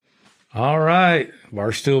All right.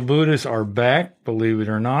 Barstool Buddhists are back, believe it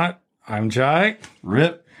or not. I'm Jai.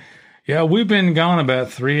 Rip. Yeah, we've been gone about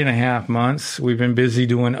 3.5 months. We've been busy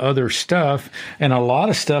doing other stuff, and a lot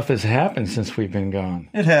of stuff has happened since we've been gone.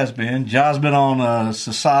 It has been. Jai's been on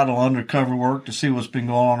societal undercover work to see what's been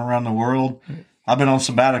going on around the world. I've been on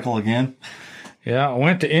sabbatical again. Yeah, I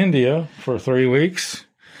went to India for 3 weeks.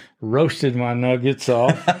 Roasted my nuggets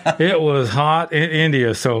off. It was hot in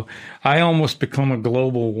India, so I almost become a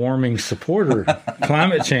global warming supporter.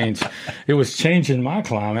 Climate change. It was changing my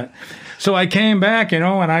climate. So I came back, and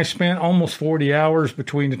I spent almost 40 hours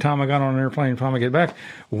between the time I got on an airplane and the time I get back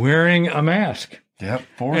wearing a mask. Yep,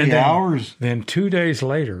 40 hours. Then 2 days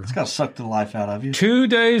later. It's got to suck the life out of you. 2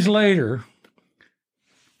 days later,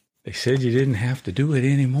 they said you didn't have to do it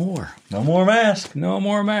anymore. No more mask. No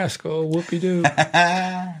more mask. Oh, whoopee-doo.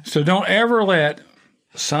 So don't ever let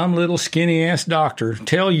some little skinny-ass doctor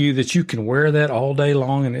tell you that you can wear that all day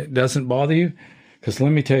long and it doesn't bother you. Because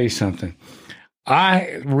let me tell you something.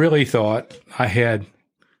 I really thought I had,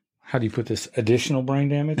 how do you put this, additional brain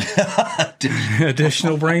damage?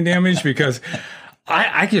 Additional brain damage because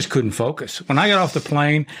I just couldn't focus. When I got off the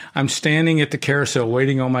plane, I'm standing at the carousel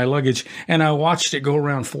waiting on my luggage, and I watched it go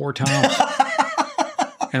around 4 times.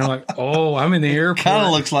 And I'm like, oh, I'm in the airport. Kind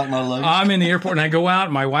of looks like my luggage. I'm in the airport, and I go out,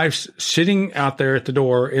 and my wife's sitting out there at the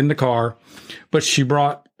door in the car, but she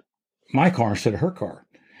brought my car instead of her car.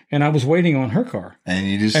 And I was waiting on her car. And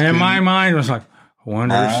you just and my mind was like,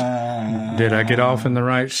 wonders, did I get off in the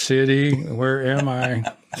right city? Where am I?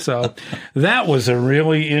 So that was a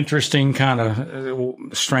really interesting kind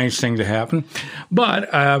of strange thing to happen.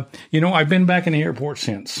 But, I've been back in the airport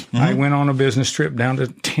since. Mm-hmm. I went on a business trip down to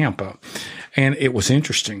Tampa, and it was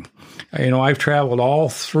interesting. I've traveled all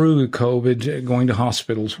through COVID, going to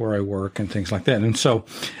hospitals where I work and things like that. And so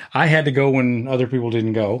I had to go when other people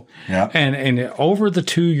didn't go. Yeah. And over the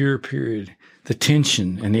 2-year period, the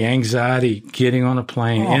tension and the anxiety getting on a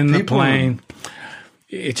plane, the plane,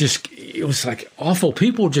 it was like awful.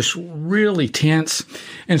 People just really tense.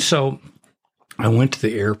 And so I went to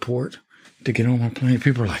the airport to get on my plane.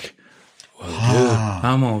 People were like, well, dude,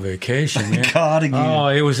 I'm on vacation, man. God, again. Oh,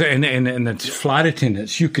 it was, and the flight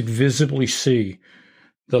attendants, you could visibly see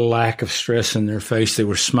the lack of stress in their face. They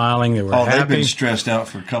were smiling. They were happy. They've been stressed out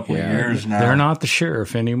for a couple of years now. They're not the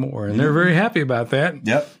sheriff anymore, and they're very happy about that.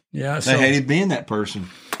 Yep. Yeah. They hated being that person.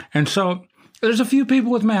 And so there's a few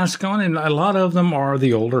people with masks on, and a lot of them are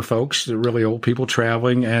the older folks, the really old people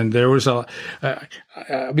traveling. And there was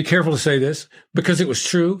be careful to say this because it was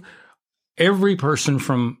true. Every person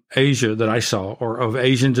from Asia that I saw, or of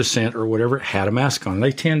Asian descent or whatever, had a mask on.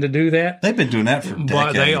 They tend to do that. They've been doing that for decades.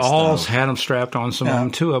 But they all had them strapped on, some of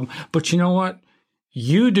them, 2 of them. But you know what?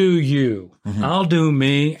 You do you. Mm-hmm. I'll do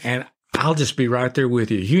me, and I'll just be right there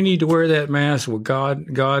with you. You need to wear that mask. Well,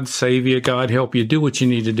 God save you. God help you. Do what you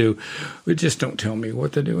need to do. But just don't tell me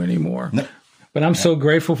what to do anymore. No. But I'm so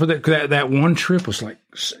grateful for that. That one trip was like,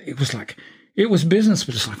 it was business,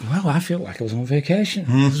 but it's like, well, I feel like I was on vacation.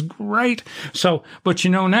 It was great. So, but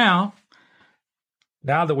now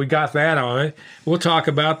that we got that on it, we'll talk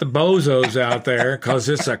about the bozos out there because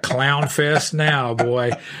it's a clown fest now,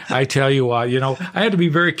 boy. I tell you what, I had to be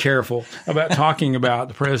very careful about talking about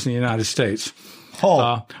the President of the United States.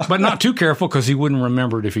 But not too careful because he wouldn't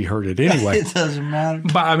remember it if he heard it anyway. It doesn't matter.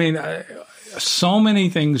 But I mean, so many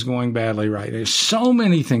things going badly right now. So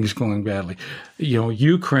many things going badly.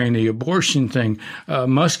 Ukraine, the abortion thing.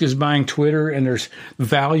 Musk is buying Twitter, and there's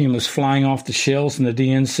Valium is flying off the shelves in the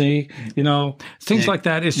DNC. Things like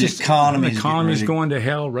that. It's just the economy's going to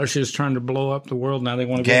hell. Russia's trying to blow up the world. Now they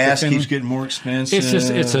want to gas keeps getting more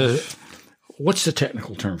expensive. What's the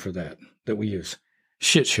technical term for that we use?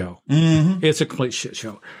 Shit show. Mm-hmm. It's a complete shit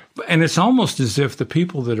show. And it's almost as if the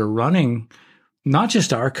people that are running not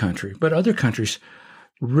just our country, but other countries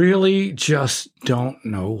really just don't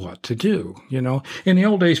know what to do. In the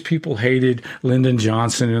old days, people hated Lyndon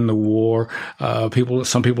Johnson in the war.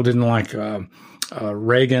 Some people didn't like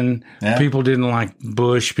Reagan. Yeah. People didn't like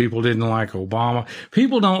Bush. People didn't like Obama.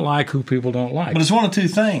 People don't like who people don't like. But it's one of two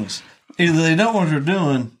things. Either they know what they're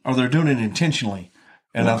doing or they're doing it intentionally.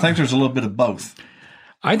 And I think there's a little bit of both.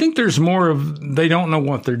 I think there's more of they don't know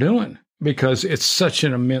what they're doing. Because it's such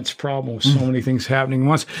an immense problem with so many things happening at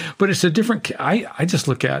once. But it's a different, I just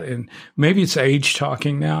look at it, and maybe it's age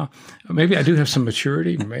talking now. Maybe I do have some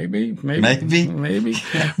maturity. Maybe.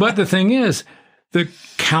 But the thing is, the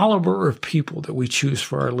caliber of people that we choose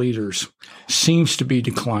for our leaders seems to be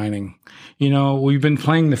declining. We've been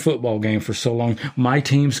playing the football game for so long. My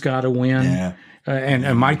team's got to win. Yeah.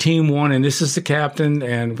 And my team won, and this is the captain,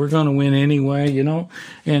 and we're going to win anyway,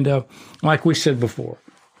 And like we said before,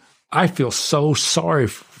 I feel so sorry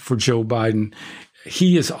for for Joe Biden.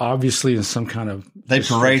 He is obviously in some kind of They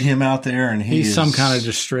parade him out there, and he's some kind of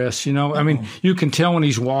distress. You know, I mean, you can tell when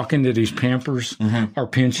he's walking that his Pampers are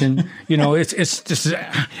pinching. You know, it's just.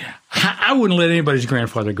 I wouldn't let anybody's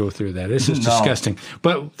grandfather go through that. It's just disgusting.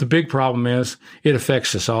 But the big problem is it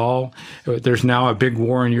affects us all. There's now a big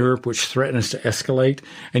war in Europe which threatens to escalate,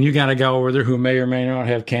 and you got a guy over there who may or may not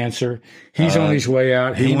have cancer. He's on his way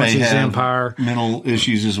out. He wants his empire. Mental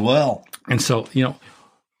issues as well. And so, you know,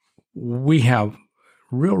 we have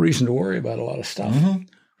real reason to worry about a lot of stuff.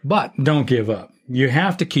 But don't give up. You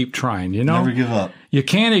have to keep trying, you know. Never give up. You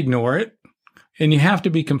can't ignore it, and you have to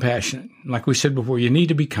be compassionate. Like we said before, you need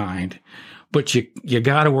to be kind, but you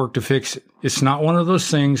got to work to fix it. It's not one of those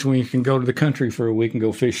things when you can go to the country for a week and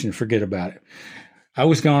go fishing and forget about it. I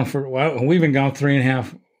was gone we've been gone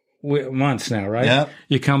 3.5 months now, right? Yep.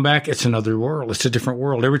 You come back, it's another world. It's a different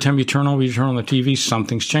world. Every time you turn on the TV,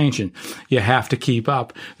 something's changing. You have to keep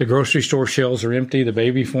up. The grocery store shelves are empty. The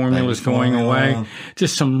baby formula is going away.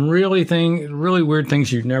 Just some really weird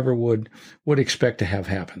things you never would expect to have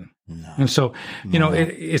happen. No. And so, you know,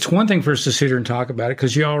 it's one thing for us to sit here and talk about it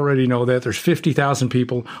because you already know that there's 50,000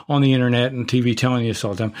 people on the internet and TV telling you this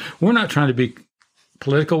all the time. We're not trying to be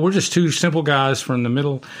political. We're just two simple guys from the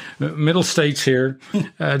middle states here,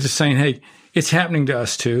 just saying, hey, it's happening to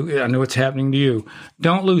us too. I know it's happening to you.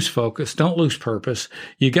 Don't lose focus. Don't lose purpose.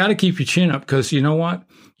 You got to keep your chin up because you know what?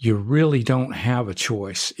 You really don't have a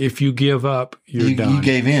choice. If you give up, you're done. You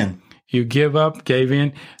gave in. You give up, gave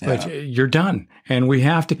in, but you're done. And we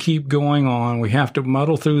have to keep going on. We have to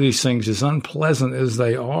muddle through these things as unpleasant as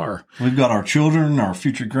they are. We've got our children, our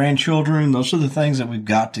future grandchildren. Those are the things that we've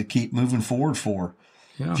got to keep moving forward for.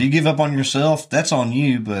 Yeah. If you give up on yourself, that's on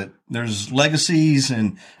you. But there's legacies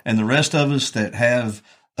and the rest of us that have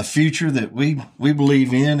a future that we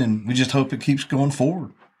believe in, and we just hope it keeps going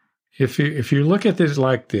forward. If you look at this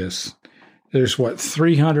like this, there's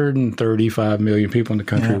 335 million people in the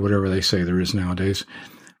country, whatever they say there is nowadays.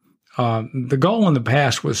 The goal in the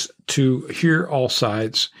past was to hear all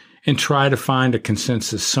sides and try to find a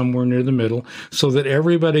consensus somewhere near the middle so that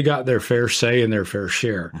everybody got their fair say and their fair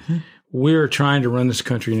share. We're trying to run this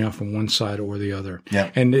country now from one side or the other.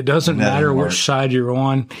 Yep. And it doesn't matter which side you're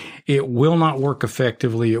on. It will not work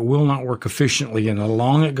effectively. It will not work efficiently. And the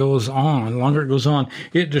longer it goes on,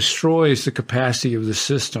 it destroys the capacity of the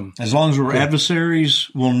system. As long as we're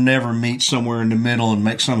adversaries, we'll never meet somewhere in the middle and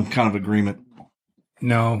make some kind of agreement.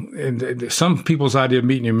 No, and some people's idea of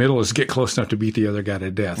meeting in the middle is get close enough to beat the other guy to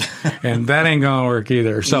death. And that ain't going to work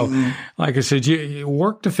either. So, like I said, you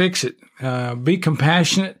work to fix it. Be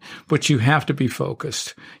compassionate, but you have to be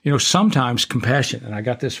focused. You know, sometimes compassion, and I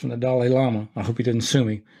got this from the Dalai Lama. I hope he didn't sue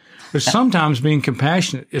me. But sometimes being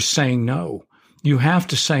compassionate is saying no. You have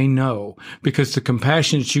to say no because the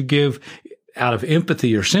compassion that you give out of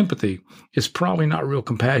empathy or sympathy is probably not real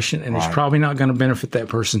compassion, and it's probably not going to benefit that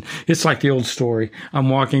person. It's like the old story. I'm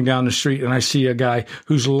walking down the street and I see a guy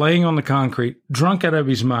who's laying on the concrete, drunk out of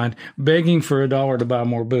his mind, begging for $1 to buy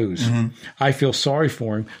more booze. I feel sorry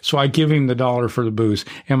for him, so I give him the $1 for the booze.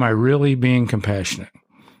 Am I really being compassionate?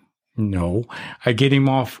 No. I get him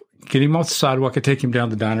off the sidewalk. I take him down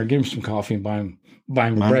to the diner, give him some coffee, and buy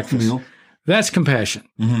him a breakfast. Meal. That's compassion.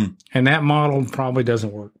 And that model probably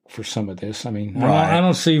doesn't work for some of this. I mean, I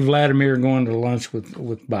don't see Vladimir going to lunch with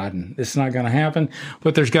Biden. It's not going to happen,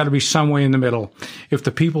 but there's got to be some way in the middle. If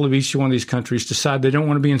the people of each one of these countries decide they don't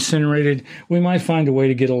want to be incinerated, we might find a way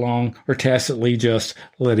to get along or tacitly just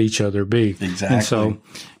let each other be. Exactly. And so,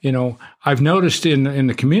 you know, I've noticed in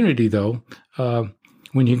the community, though,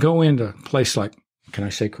 when you go into a place like, can I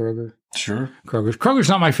say Kroger? Sure. Kroger's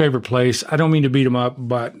not my favorite place. I don't mean to beat them up,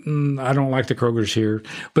 but I don't like the Krogers here.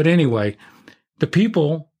 But anyway, the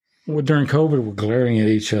people during COVID were glaring at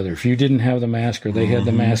each other. If you didn't have the mask or they had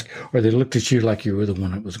the mask, or they looked at you like you were the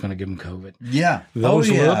one that was going to give them COVID. Yeah.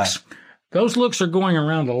 Those looks are going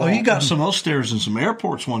around a lot. Oh, you got some of those stares in some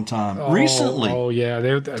airports one time recently. Oh, yeah.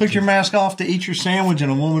 Took your mask off to eat your sandwich,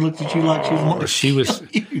 and a woman looked at you like she was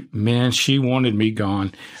she wanted me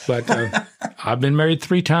gone. But I've been married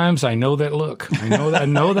 3 times. I know that look. I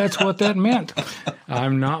know that's what that meant.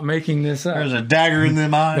 I'm not making this up. There's a dagger in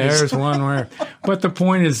them eyes. There's one where. But the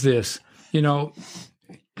point is this, you know,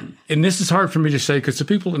 and this is hard for me to say because the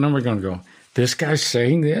people that know are going to go, this guy's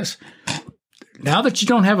saying this. Now that you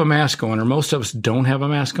don't have a mask on, or most of us don't have a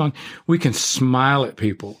mask on, we can smile at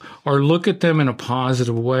people or look at them in a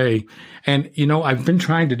positive way. And, you know, I've been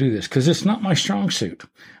trying to do this because it's not my strong suit.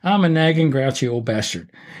 I'm a nagging, grouchy old bastard.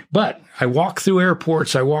 But I walk through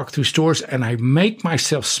airports, I walk through stores, and I make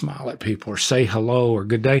myself smile at people or say hello or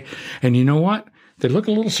good day. And you know what? they look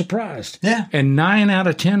a little surprised. Yeah. And 9 out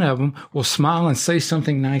of 10 of them will smile and say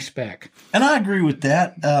something nice back. And I agree with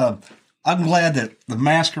that. I'm glad that the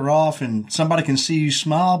masks are off and somebody can see you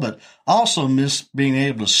smile, but I also miss being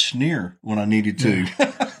able to sneer when I needed to.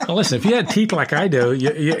 Well, listen, if you had teeth like I do,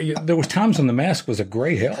 there was times when the mask was a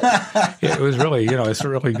great help. It was really, it's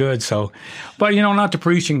really good. So, but, not to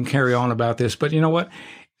preach and carry on about this, but you know what?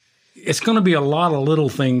 It's going to be a lot of little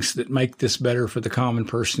things that make this better for the common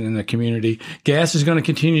person in the community. Gas is going to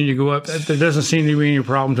continue to go up. There doesn't seem to be any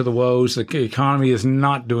problem to the woes. The economy is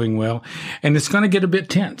not doing well, and it's going to get a bit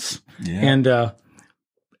tense. Yeah. And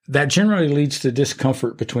that generally leads to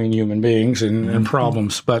discomfort between human beings and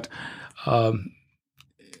problems. But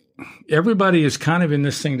everybody is kind of in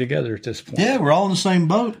this thing together at this point. Yeah, we're all in the same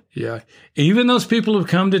boat. Yeah. Even those people who've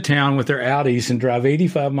come to town with their Audis and drive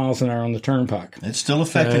 85 miles an hour on the turnpike. It's still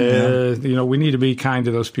affecting them. We need to be kind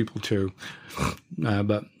to those people too.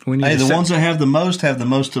 But we need the ones that have the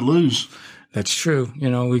most to lose. That's true.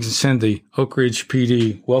 We can send the Oak Ridge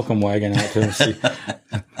PD welcome wagon out to see,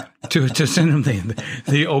 to send them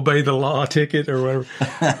the obey the law ticket or whatever.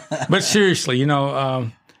 But seriously,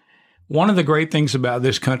 one of the great things about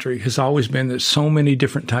this country has always been that so many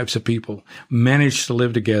different types of people manage to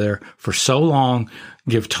live together for so long,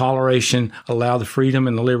 give toleration, allow the freedom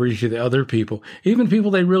and the liberty to the other people, even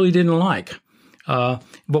people they really didn't like. But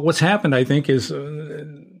what's happened, I think, is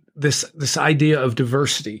this idea of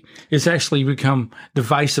diversity has actually become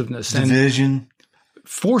divisiveness. Division. And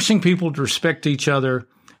forcing people to respect each other,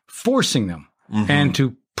 forcing them, and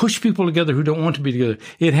to push people together who don't want to be together.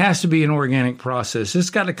 It has to be an organic process. It's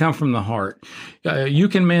got to come from the heart. You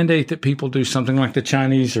can mandate that people do something like the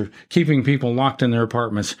Chinese are keeping people locked in their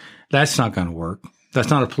apartments. That's not going to work. That's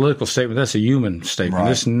not a political statement. That's a human statement.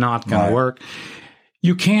 Right. It's not going to work.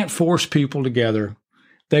 You can't force people together.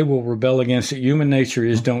 They will rebel against it. Human nature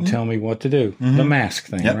is don't tell me what to do. The mask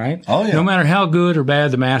thing, right? Oh, yeah. No matter how good or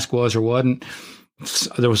bad the mask was or wasn't,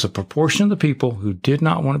 there was a proportion of the people who did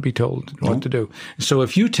not want to be told what to do. So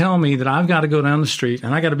if you tell me that I've got to go down the street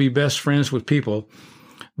and I got to be best friends with people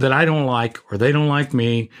that I don't like or they don't like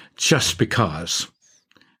me just because,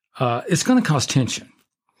 it's going to cause tension.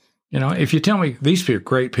 If you tell me these are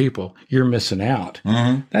great people, you're missing out.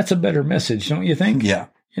 That's a better message, don't you think? Yeah.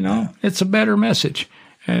 It's a better message.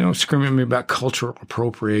 And don't scream at me about cultural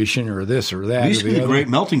appropriation or this or that. It used to be a great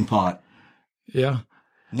melting pot. Yeah.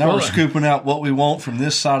 Now we're scooping out what we want from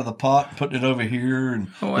this side of the pot, putting it over here, and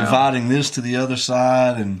dividing this to the other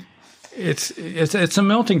side, and it's a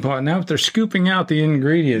melting pot. Now if they're scooping out the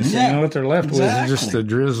ingredients, what they're left with is just the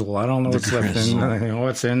drizzle. I don't know what's left in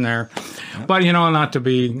what's in there. Yep. But not to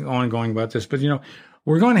be ongoing about this, but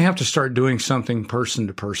we're going to have to start doing something person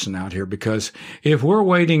to person out here, because if we're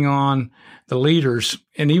waiting on the leaders,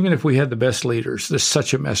 and even if we had the best leaders, there's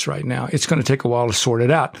such a mess right now. It's going to take a while to sort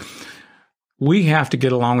it out. We have to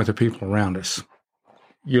get along with the people around us.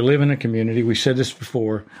 You live in a community. We said this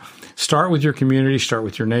before. Start with your community. Start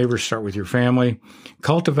with your neighbors. Start with your family.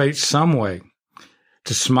 Cultivate some way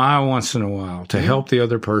to smile once in a while, to help the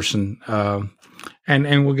other person,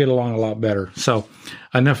 and we'll get along a lot better. So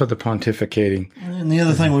enough of the pontificating. And the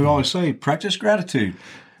other thing we always say, practice gratitude.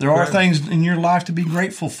 There are things in your life to be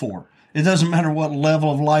grateful for. It doesn't matter what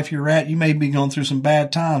level of life you're at. You may be going through some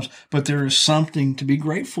bad times, but there is something to be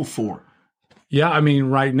grateful for. Yeah,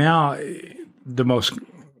 right now, the most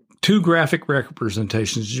two graphic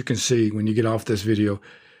representations you can see when you get off this video,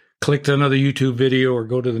 click to another YouTube video or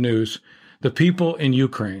go to the news, the people in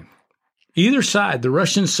Ukraine. Either side, the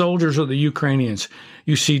Russian soldiers or the Ukrainians,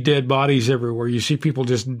 you see dead bodies everywhere. You see people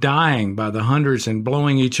just dying by the hundreds and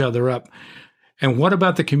blowing each other up. And what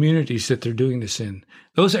about the communities that they're doing this in?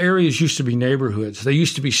 Those areas used to be neighborhoods. They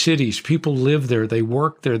used to be cities. People lived there. They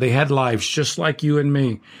worked there. They had lives just like you and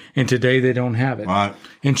me. And today they don't have it. Right.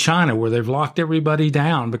 In China, where they've locked everybody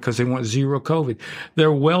down because they want zero COVID,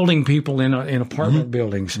 they're welding people in apartment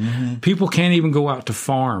buildings. People can't even go out to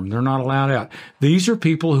farm. They're not allowed out. These are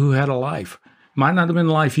people who had a life. Might not have been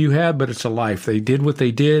the life you had, but it's a life. They did what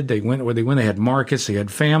they did. They went where they went. They had markets. They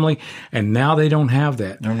had family. And now they don't have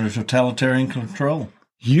that. They're under totalitarian control.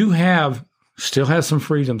 You still have some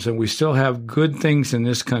freedoms, and we still have good things in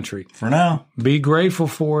this country. For now. Be grateful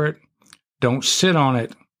for it. Don't sit on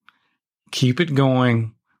it. Keep it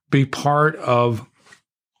going. Be part of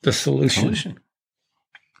the solution.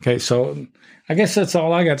 Okay, so I guess that's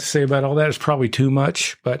all I got to say about all that. It's probably too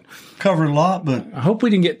much, but covered a lot. But I hope we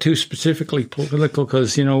didn't get too specifically political,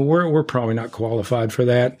 because we're probably not qualified for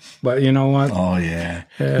that. But you know what? Oh yeah,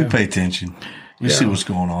 we pay attention. We see what's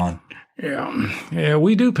going on. Yeah,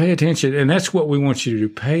 we do pay attention, and that's what we want you to do.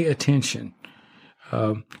 Pay attention.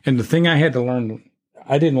 And the thing I had to learn,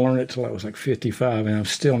 I didn't learn it till I was like 55, and I'm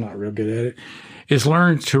still not real good at it, is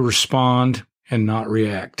learn to respond and not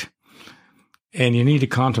react. And you need to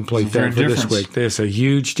contemplate that for this week. There's a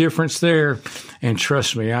huge difference there. And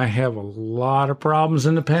trust me, I have a lot of problems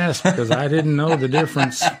in the past because I didn't know the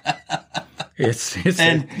difference. It's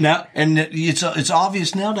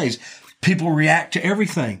obvious nowadays. People react to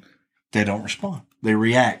everything. They don't respond. They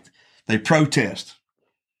react. They protest.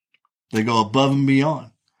 They go above and beyond.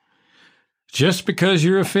 Just because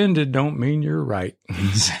you're offended don't mean you're right.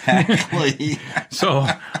 Exactly. So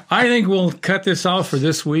I think we'll cut this off for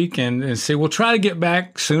this week and say we'll try to get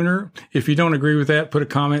back sooner. If you don't agree with that, put a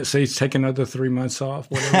comment, say take another 3 months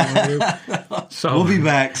off, whatever you want to do. So, we'll be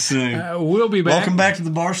back soon. We'll be back. Welcome back to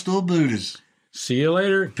the Barstool Buddhas. See you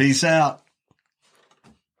later. Peace out.